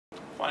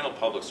final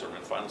public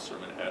sermon, final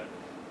sermon at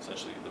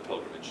essentially the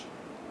pilgrimage.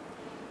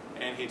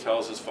 And he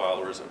tells his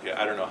followers, okay,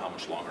 I don't know how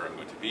much longer I'm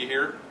going to be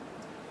here,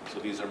 so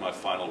these are my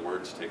final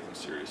words, take them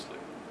seriously.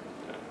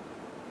 Okay.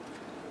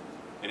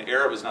 An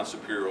Arab is not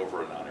superior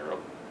over a non-Arab.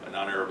 A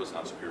non-Arab is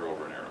not superior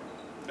over an Arab.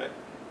 Okay.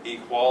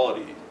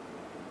 Equality.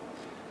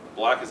 A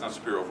black is not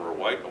superior over a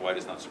white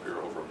is not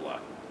superior over a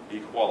black.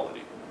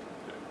 Equality.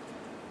 Okay.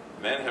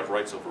 Men have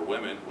rights over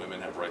women, women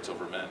have rights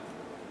over men.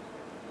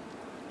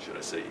 Should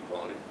I say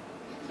equality?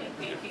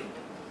 Yeah.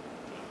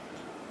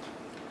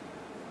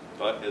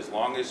 But as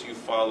long as you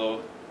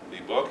follow the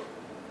book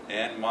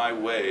and my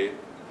way,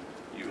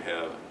 you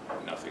have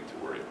nothing to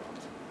worry about.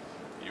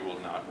 You will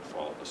not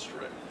fall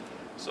astray.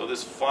 So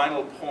this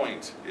final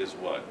point is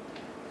what?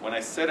 When I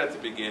said at the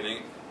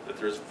beginning that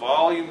there's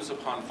volumes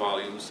upon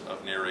volumes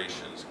of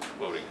narrations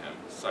quoting him,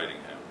 citing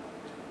him,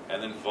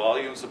 and then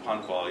volumes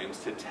upon volumes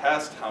to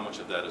test how much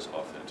of that is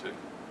authentic.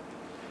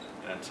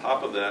 And on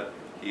top of that,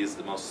 he is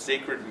the most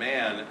sacred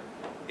man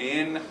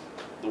in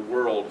the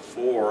world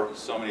for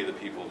so many of the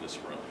people in this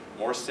room.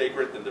 More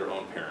sacred than their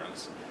own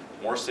parents,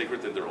 more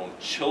sacred than their own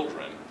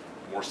children,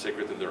 more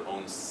sacred than their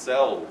own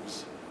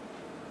selves.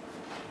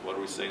 What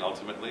are we saying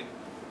ultimately?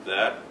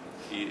 That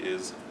he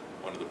is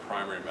one of the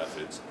primary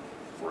methods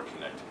for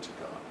connecting to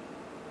God.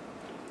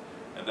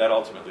 And that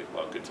ultimately,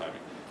 well, good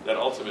timing, that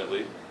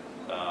ultimately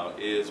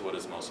is what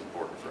is most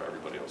important for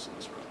everybody else in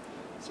this room.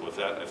 So with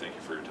that, I thank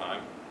you for your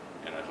time,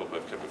 and I hope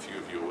I've kept a few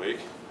of you awake.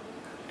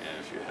 And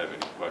if you have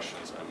any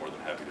questions, I'm more than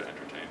happy to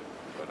entertain.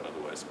 But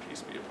otherwise,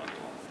 peace be upon you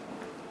all.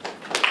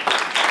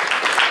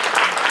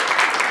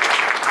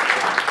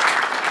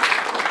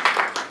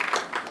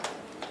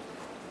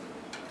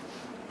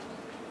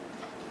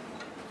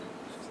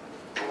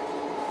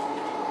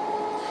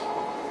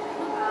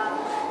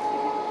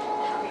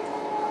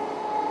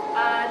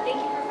 Thank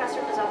you,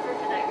 Professor Mazzafer,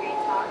 for that great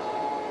talk.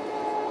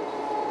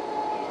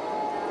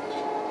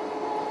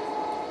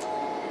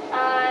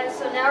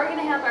 So now we're going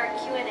to have our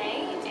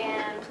Q&A,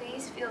 and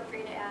please feel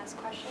free to ask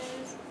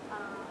questions.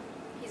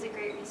 He's a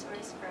great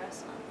resource for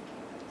us on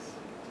campus.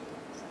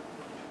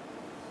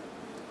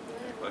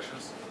 Any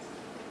questions?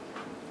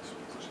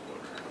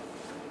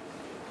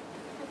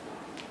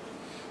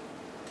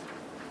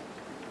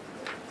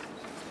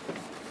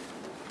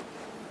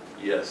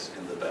 Yes,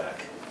 in the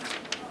back.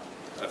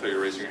 I thought you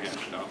were raising your hand.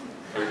 No?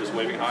 Are you just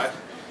waving high?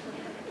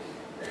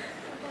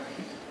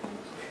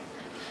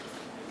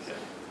 Okay.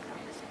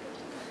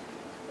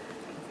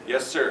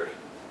 Yes, sir.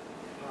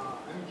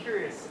 I'm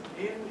curious,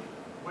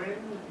 when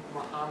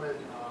Muhammad,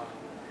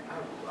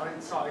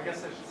 so I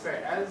guess I should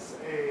say, as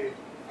a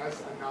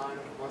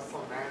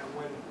non-Muslim man,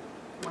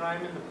 when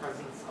I'm in the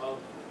presence of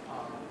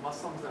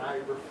Muslims and I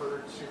refer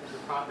to the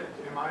Prophet,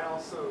 am I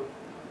also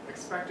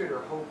expected or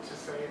hoped to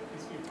say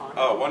peace be upon him?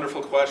 Oh,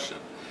 wonderful question.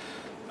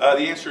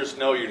 The answer is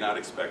no, you're not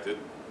expected.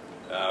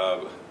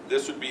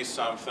 This would be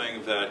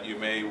something that you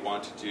may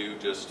want to do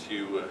just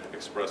to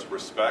express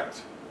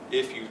respect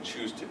if you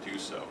choose to do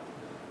so.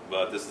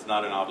 But this is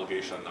not an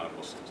obligation on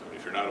non-Muslims. I mean,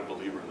 if you're not a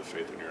believer in the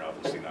faith, then you're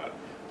obviously not,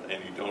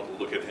 and you don't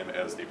look at him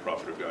as the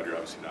prophet of God, you're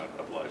obviously not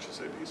obliged to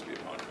say peace be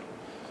upon him.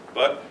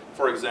 But,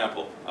 for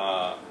example,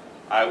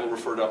 I will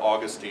refer to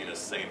Augustine as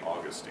Saint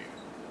Augustine,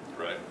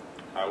 right?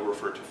 I will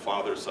refer to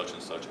Father such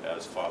and such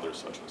as Father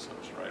such and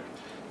such, right?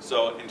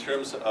 So in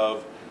terms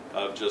of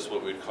just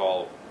what we'd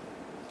call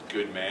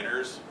good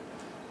manners,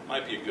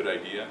 might be a good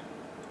idea.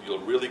 You'll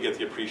really get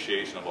the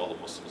appreciation of all the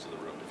Muslims in the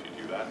room if you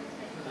do that,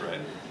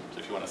 right? So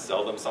if you want to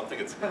sell them something,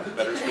 it's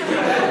better speaking,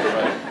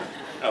 right?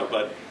 No,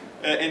 but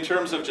in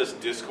terms of just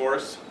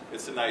discourse,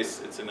 it's a nice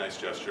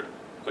gesture,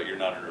 but you're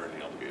not under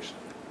any obligation.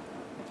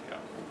 Yeah,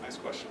 nice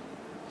question.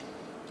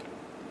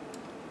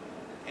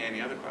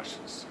 Any other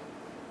questions?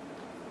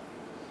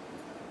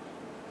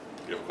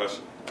 You have a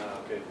question?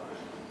 Okay, fine.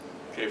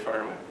 Okay,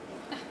 fire away.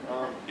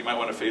 You might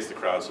want to face the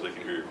crowd so they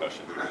can hear your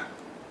question.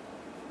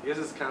 I guess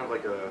it's kind of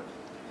like a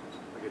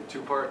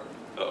two-part.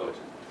 Uh-oh.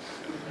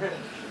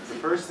 The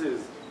first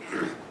is,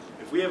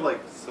 if we have like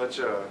such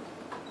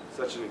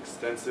an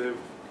extensive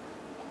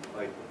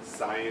like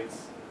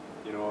science,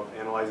 you know, of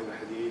analyzing the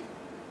hadith,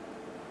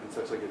 and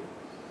such like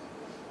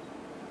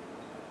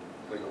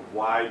a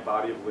wide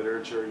body of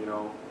literature, you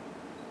know,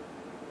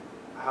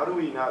 how do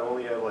we not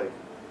only have like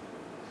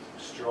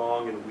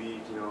strong and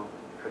weak, you know,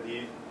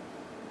 hadith,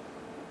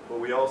 but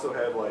we also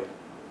have like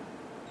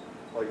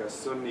a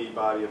Sunni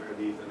body of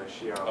hadith and a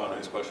Shia. Oh,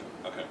 nice question.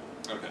 Okay.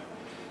 Okay.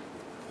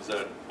 Is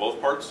that both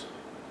parts?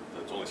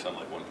 That's only sound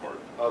like one part.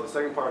 The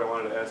second part I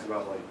wanted to ask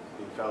about like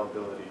the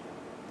infallibility.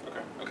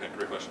 Okay. Okay.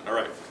 Great question. All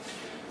right.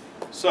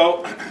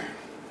 So,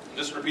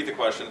 just to repeat the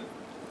question,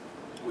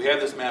 we have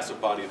this massive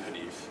body of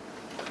hadith.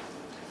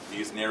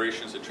 These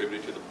narrations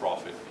attributed to the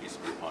Prophet, peace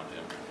be upon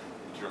him,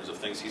 in terms of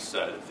things he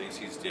said, things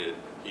he did,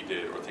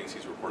 or things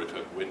he's reported to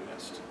have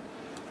witnessed.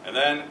 And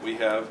then we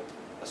have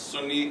a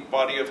Sunni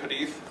body of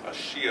hadith, a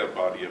Shia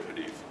body of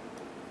hadith.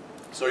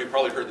 So you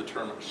probably heard the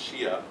term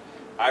Shia.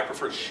 I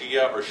prefer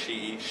Shia or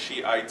Shi'i.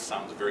 Shiite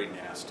sounds very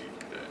nasty,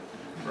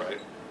 right?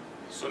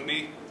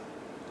 Sunni,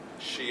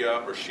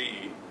 Shia, or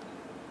Shi'i.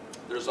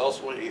 There's there's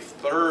also a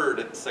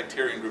third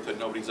sectarian group that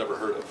nobody's ever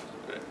heard of,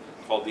 okay,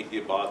 called the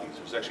Ibadis.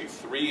 There's actually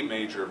 3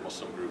 major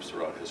Muslim groups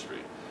throughout history: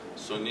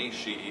 Sunni,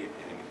 Shi'i,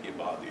 and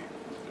Ibadi.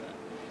 Okay.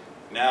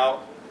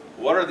 Now,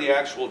 what are the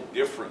actual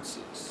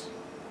differences?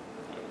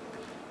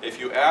 If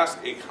you ask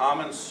a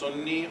common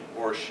Sunni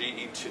or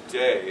Shi'i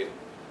today,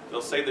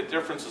 they'll say the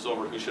difference is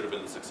over who should have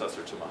been the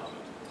successor to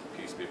Muhammad,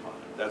 peace be upon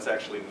him. That's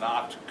actually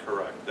not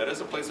correct. That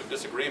is a place of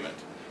disagreement,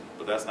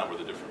 but that's not where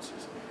the difference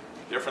is.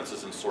 The difference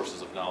is in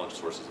sources of knowledge,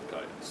 sources of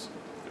guidance.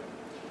 Okay.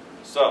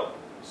 So,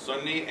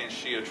 Sunni and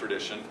Shia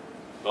tradition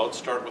both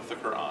start with the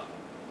Quran,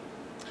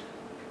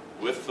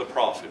 with the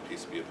Prophet,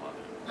 peace be upon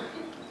him.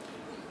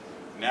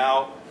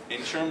 Now,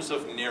 in terms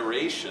of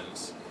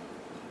narrations,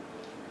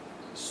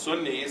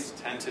 Sunnis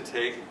tend to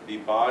take the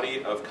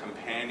body of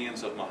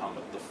companions of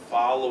Muhammad, the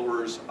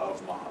followers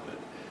of Muhammad.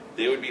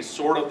 They would be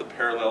sort of the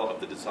parallel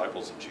of the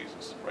disciples of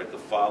Jesus, right? The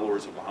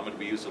followers of Muhammad.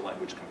 We use the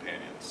language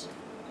companions.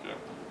 Okay.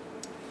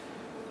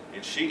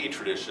 In Shi'i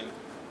tradition,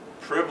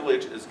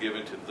 privilege is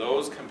given to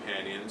those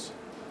companions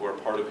who are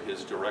part of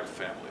his direct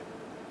family.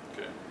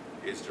 Okay.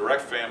 His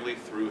direct family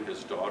through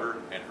his daughter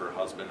and her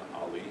husband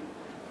Ali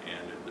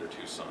and their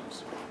 2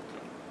 sons.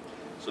 Okay.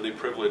 So they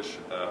privilege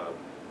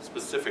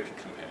specific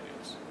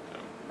companions.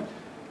 Okay.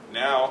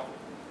 Now,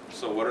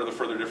 so what are the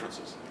further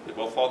differences? They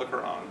both follow the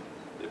Quran,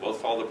 they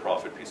both follow the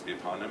Prophet, peace be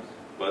upon him,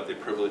 but they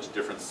privilege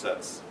different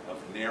sets of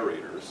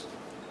narrators.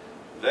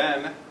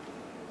 Then,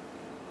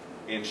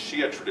 in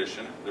Shia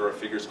tradition, there are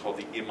figures called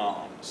the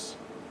Imams,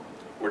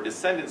 who are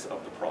descendants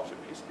of the Prophet,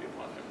 peace be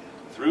upon him,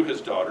 through his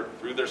daughter,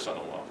 through their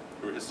son-in-law,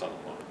 through his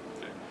son-in-law.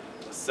 Okay.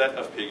 A set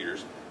of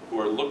figures who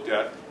are looked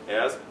at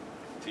as,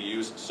 to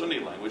use Sunni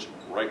language,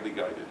 rightly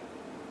guided.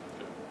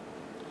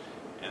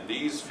 And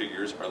these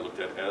figures are looked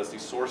at as the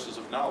sources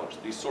of knowledge,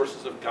 these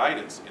sources of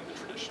guidance in the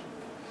tradition.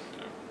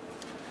 Okay.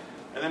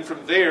 And then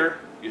from there,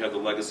 you have the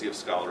legacy of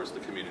scholars, the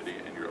community,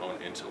 and your own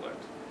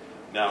intellect.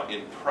 Now,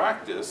 in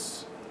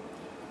practice,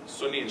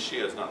 Sunni and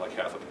Shia is not like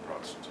Catholic and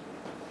Protestant.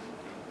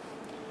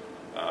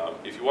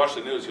 If you watch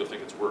the news, you'll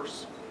think it's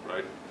worse,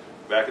 right?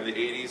 Back in the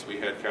 80s, we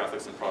had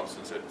Catholics and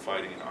Protestants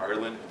fighting in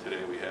Ireland.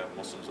 Today, we have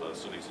Muslims,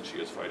 Sunnis and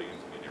Shias fighting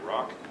in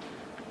Iraq.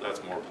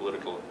 That's more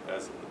political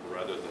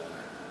rather than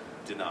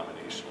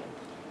denominational.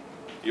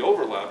 The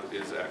overlap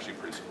is actually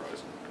pretty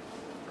surprising,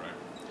 right?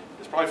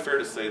 It's probably fair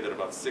to say that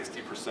about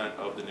 60%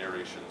 of the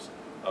narrations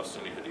of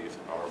Sunni Hadith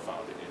are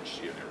found in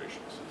Shia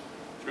narrations,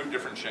 through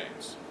different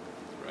chains,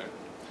 right?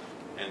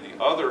 And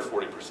the other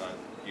 40%,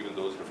 even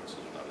those differences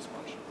are not as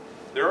much.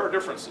 There are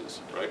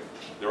differences, right?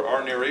 There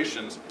are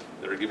narrations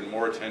that are given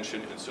more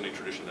attention in Sunni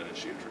tradition than in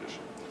Shia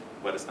tradition,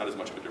 but it's not as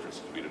much of a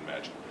difference as we'd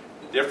imagine.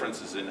 The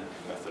difference is in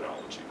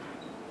methodology.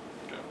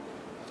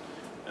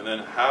 And then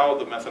how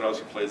the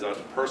methodology plays out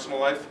in personal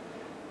life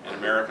in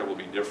America will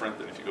be different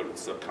than if you go to the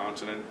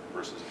subcontinent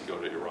versus if you go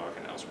to Iraq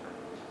and elsewhere.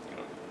 You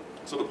know?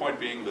 So the point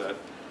being that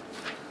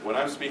when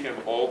I'm speaking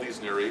of all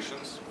these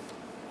narrations,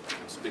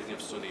 I'm speaking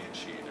of Sunni and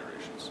Shi'i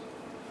narrations.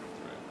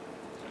 Right?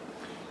 Okay.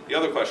 The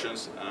other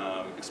questions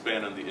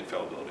expand on the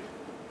infallibility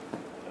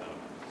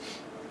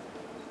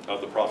of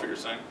the Prophet, you're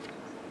saying?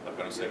 I'm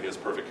going to say he has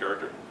perfect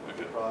character. Okay.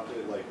 The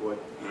Prophet, like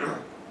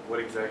what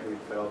exactly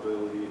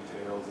infallibility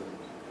entails, and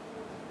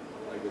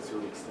I guess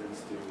really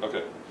extends to.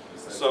 Okay,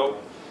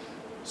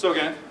 so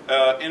again,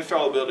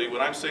 infallibility, when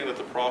I'm saying that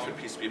the Prophet,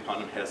 peace be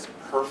upon him, has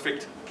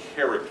perfect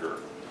character,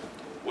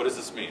 what does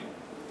this mean?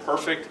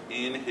 Perfect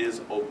in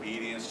his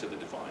obedience to the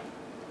divine.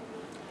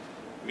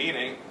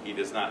 Meaning, he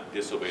does not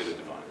disobey the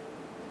divine.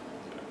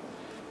 Okay.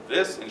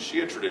 This, in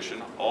Shia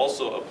tradition,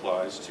 also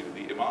applies to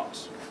the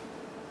Imams.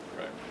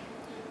 Right?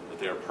 That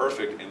they are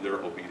perfect in their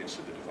obedience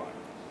to the divine.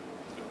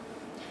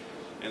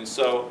 Okay. And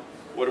so,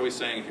 what are we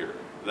saying here?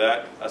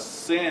 That a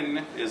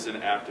sin is an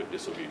act of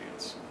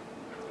disobedience.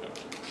 Okay.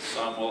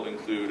 Some will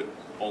include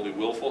only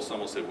willful,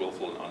 some will say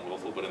willful and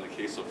unwillful, but in the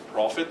case of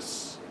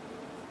prophets,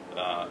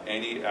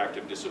 any act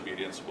of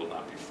disobedience will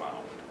not be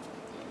found.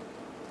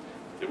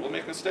 They will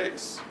make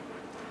mistakes.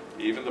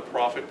 Even the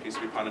Prophet, peace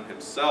be upon him,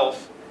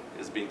 himself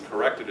is being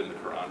corrected in the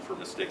Quran for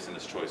mistakes in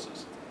his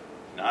choices.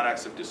 Not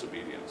acts of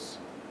disobedience,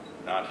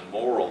 not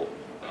moral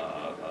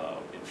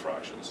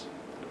infractions,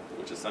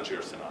 which essentially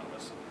are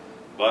synonymous.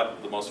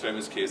 But the most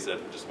famous case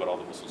that just about all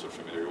the Muslims are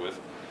familiar with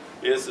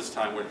is this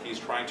time when he's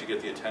trying to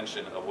get the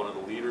attention of one of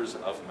the leaders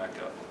of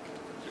Mecca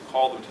to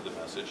call them to the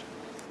message.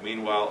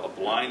 Meanwhile, a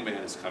blind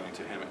man is coming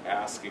to him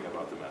asking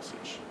about the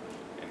message,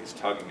 and he's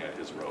tugging at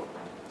his robe.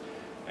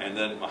 And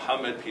then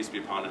Muhammad, peace be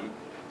upon him,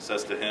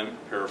 says to him,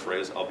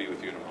 paraphrase, "I'll be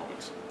with you in a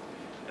moment."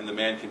 And the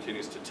man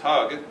continues to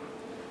tug,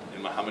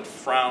 and Muhammad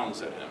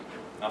frowns at him.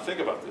 Now think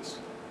about this.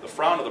 The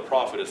frown of the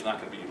Prophet is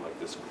not going to be like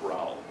this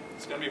growl.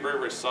 It's going to be very,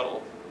 very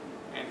subtle.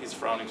 And he's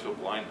frowning to a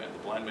blind man.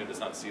 The blind man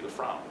does not see the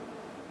frown.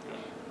 Okay.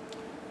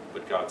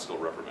 But God still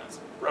reprimands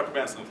him.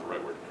 Reprimands isn't the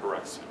right word,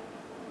 corrects him.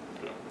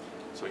 Okay.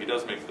 So he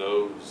does make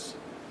those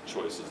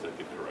choices that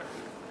get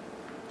corrected.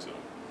 So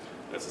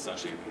that's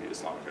essentially the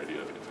Islamic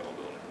idea of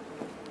infallibility.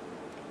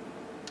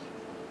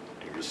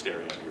 And you're just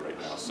staring at me right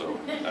now, so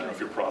I don't know if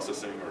you're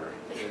processing or...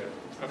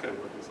 Yeah. Okay,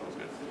 sounds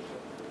good.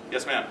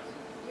 Yes, ma'am.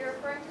 You're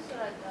referring to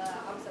sort of the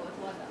opposite with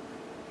Wanda.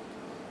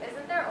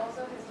 Isn't there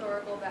also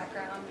historical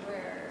background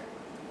where,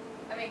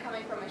 I mean,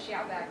 coming from a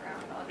Shia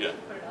background, I'll just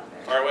put it out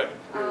there. Fire away.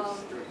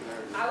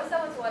 I was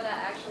with Wanda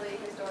actually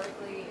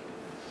historically,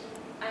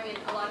 I mean,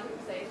 a lot of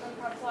people say it's not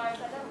the Prophet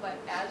ﷺ, but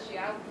as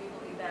Shia, we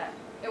believe that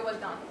it was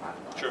not the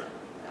Prophet ﷺ. Sure.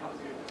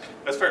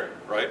 That's fair,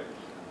 right?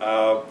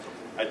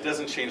 It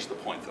doesn't change the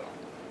point, though,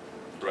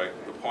 right?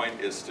 The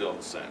point is still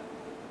the same,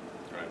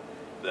 right?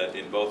 That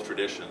in both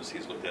traditions,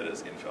 he's looked at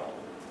as infallible.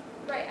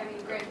 Right, I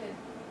mean, granted,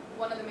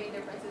 one of the main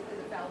differences is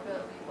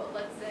infallibility, but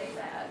let's say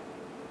that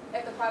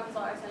if the Prophet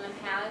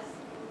ﷺ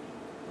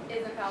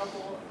is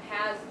infallible,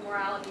 has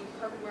morality,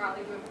 perfect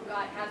morality given from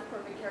God, has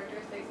perfect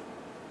characteristics,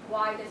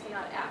 why does he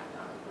not act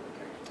on those perfect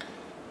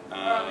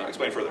characteristics?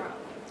 Explain further.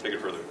 Take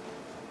it further.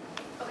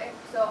 Okay,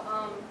 so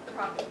the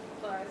Prophet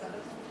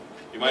ﷺ.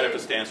 You might have to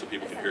stand so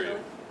people can hear you.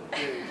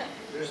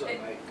 There's a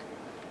mic.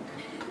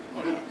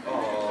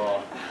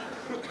 Oh.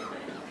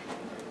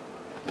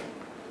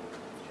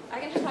 I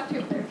can just talk to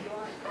you up there if you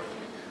want.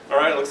 All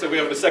right, looks like we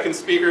have a second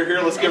speaker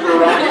here. Let's give her a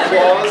round of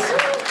applause.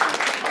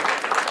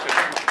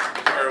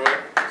 Fire away.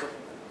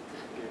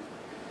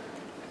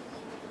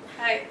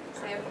 Hi,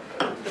 Sam.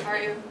 How are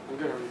you? I'm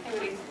good. Hey,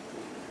 Woody.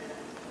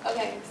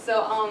 Okay,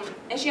 so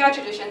in Shia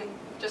tradition,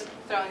 just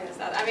throwing this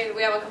out. I mean,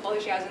 we have a couple of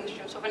Shias in the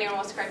stream, so if anyone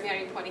wants to correct me at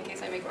any point in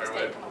case I make a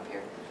mistake, come up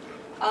here.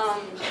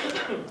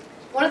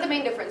 One of the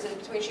main differences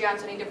between Shia and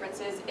Sunni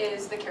differences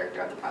is the character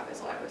of the Prophet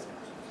ﷺ.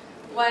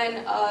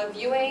 When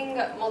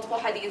viewing multiple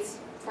hadiths,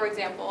 for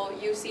example,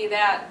 you see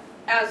that,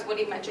 as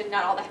Woody mentioned,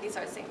 not all the hadiths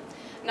are the same.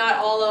 Not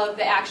all of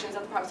the actions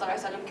that the Prophet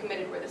ﷺ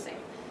committed were the same.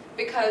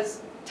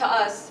 Because to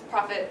us,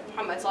 Prophet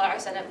Muhammad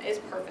ﷺ is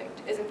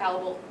perfect, is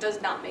infallible, does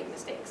not make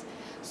mistakes.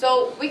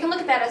 So we can look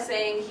at that as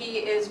saying he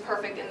is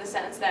perfect in the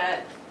sense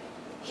that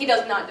he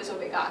does not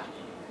disobey God.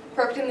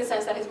 Perfect in the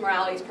sense that his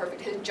morality is perfect,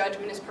 his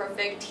judgment is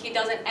perfect, he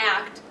doesn't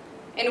act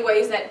in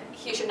ways that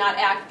he should not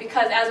act,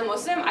 because as a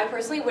Muslim, I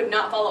personally would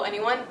not follow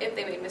anyone if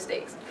they made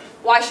mistakes.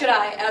 Why should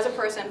I, as a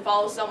person,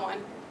 follow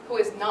someone who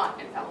is not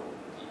infallible?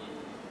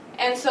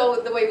 And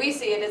so the way we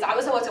see it is,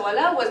 Abu Sawat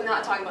was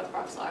not talking about the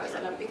Prophet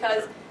ﷺ,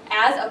 because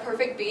as a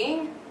perfect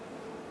being,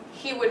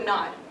 he would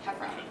not have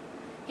run.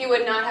 He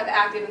would not have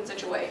acted in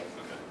such a way.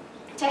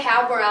 To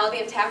have morality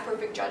and to have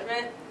perfect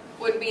judgment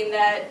would mean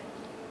that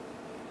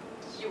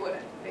you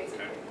wouldn't,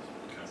 basically.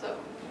 Okay. So.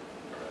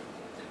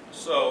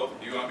 So,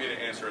 do you want me to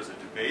answer as a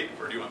debate,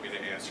 or do you want me to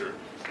answer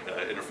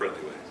in a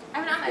friendly way?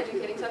 I mean, I'm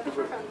educating, so I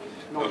prefer friendly.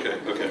 Okay,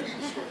 okay.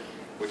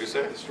 What'd you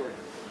say? The story.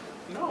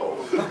 No.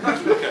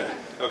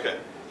 Okay.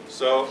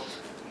 So,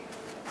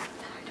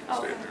 Oh,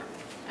 stay there.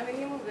 I mean,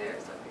 you move there,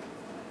 so.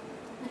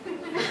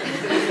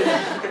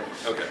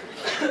 Okay.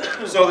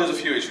 So there's a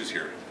few issues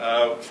here.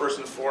 First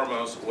and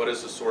foremost, what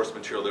is the source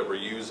material that we're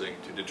using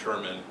to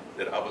determine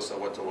that Abasa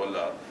wa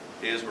Tawalla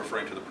is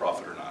referring to the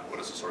Prophet or not? What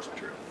is the source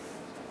material?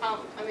 I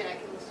mean, I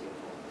can list you.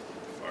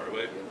 Far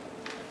away.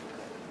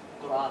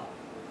 Quran.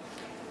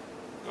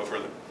 Go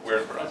further. Where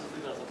in the Quran?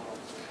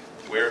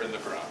 Where in the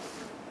Quran?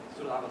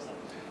 Surah Abasa.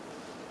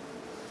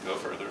 Go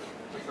further.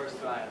 The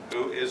first ayah.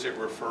 Who is it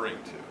referring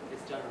to?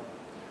 It's general.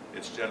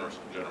 It's general.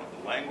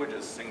 The language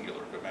is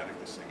singular,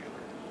 grammatically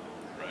singular.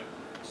 Right?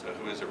 So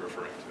who is it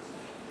referring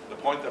to?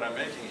 The point that I'm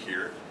making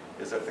here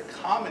is that the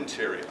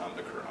commentary on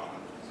the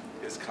Quran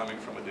is coming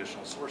from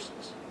additional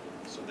sources.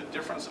 So the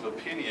difference of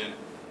opinion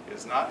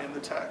is not in the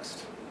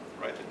text,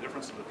 right? The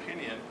difference of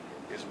opinion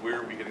is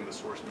where we're getting the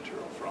source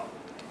material from,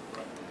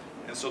 right?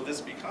 And so this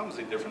becomes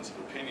a difference of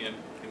opinion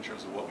in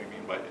terms of what we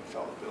mean by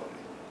infallibility.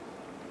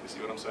 You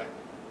see what I'm saying?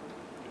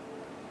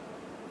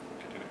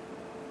 Continue.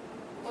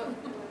 What?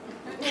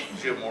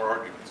 You have more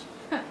arguments.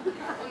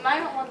 My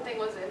one thing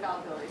was the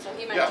infallibility, so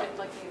he mentioned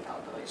like the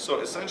infallibility.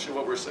 So essentially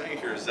what we're saying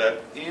here is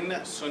that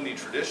in Sunni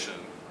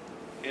tradition,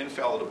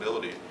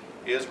 infallibility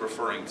is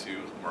referring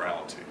to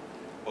morality,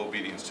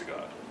 obedience to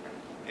God.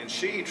 In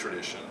Shi'i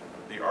tradition,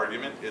 the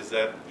argument is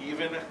that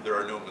even there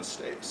are no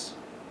mistakes.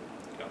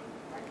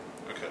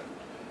 Okay.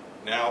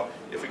 Now,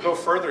 if we go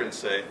further and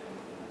say,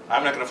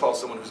 I'm not going to follow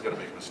someone who's going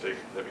to make a mistake,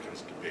 that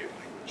becomes debate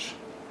language.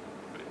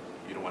 Right?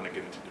 You don't want to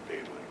get into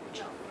debate language.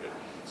 No. Right?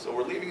 So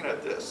we're leaving it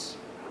at this,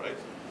 right?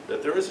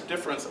 That there is a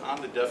difference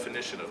on the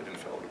definition of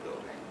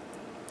infallibility.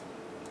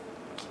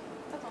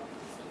 That's all.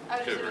 I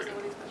was Okay, just very addressing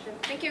Woody's question.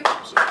 Thank you.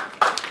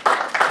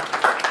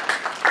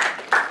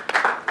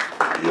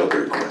 Any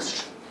other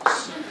questions?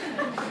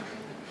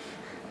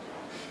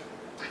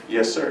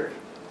 Yes, sir.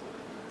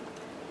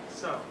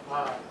 So,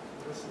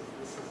 this is.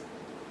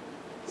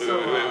 Wait,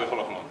 so,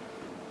 hold on.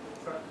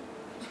 sorry.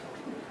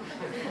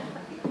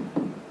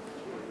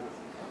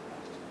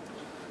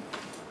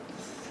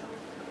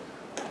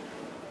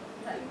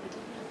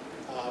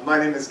 My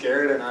name is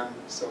Garrett, and I'm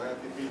so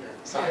happy to be here.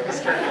 Sorry, I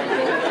scared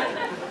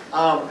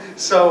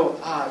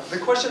the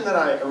question that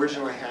I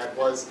originally had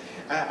was,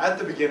 at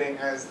the beginning,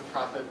 as the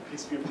Prophet,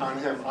 peace be upon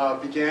him,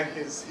 began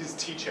his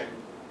teaching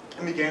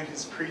and began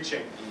his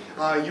preaching,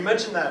 you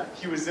mentioned that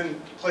he was in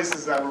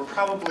places that were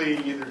probably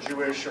either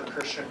Jewish or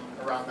Christian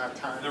around that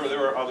time. There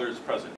were others present.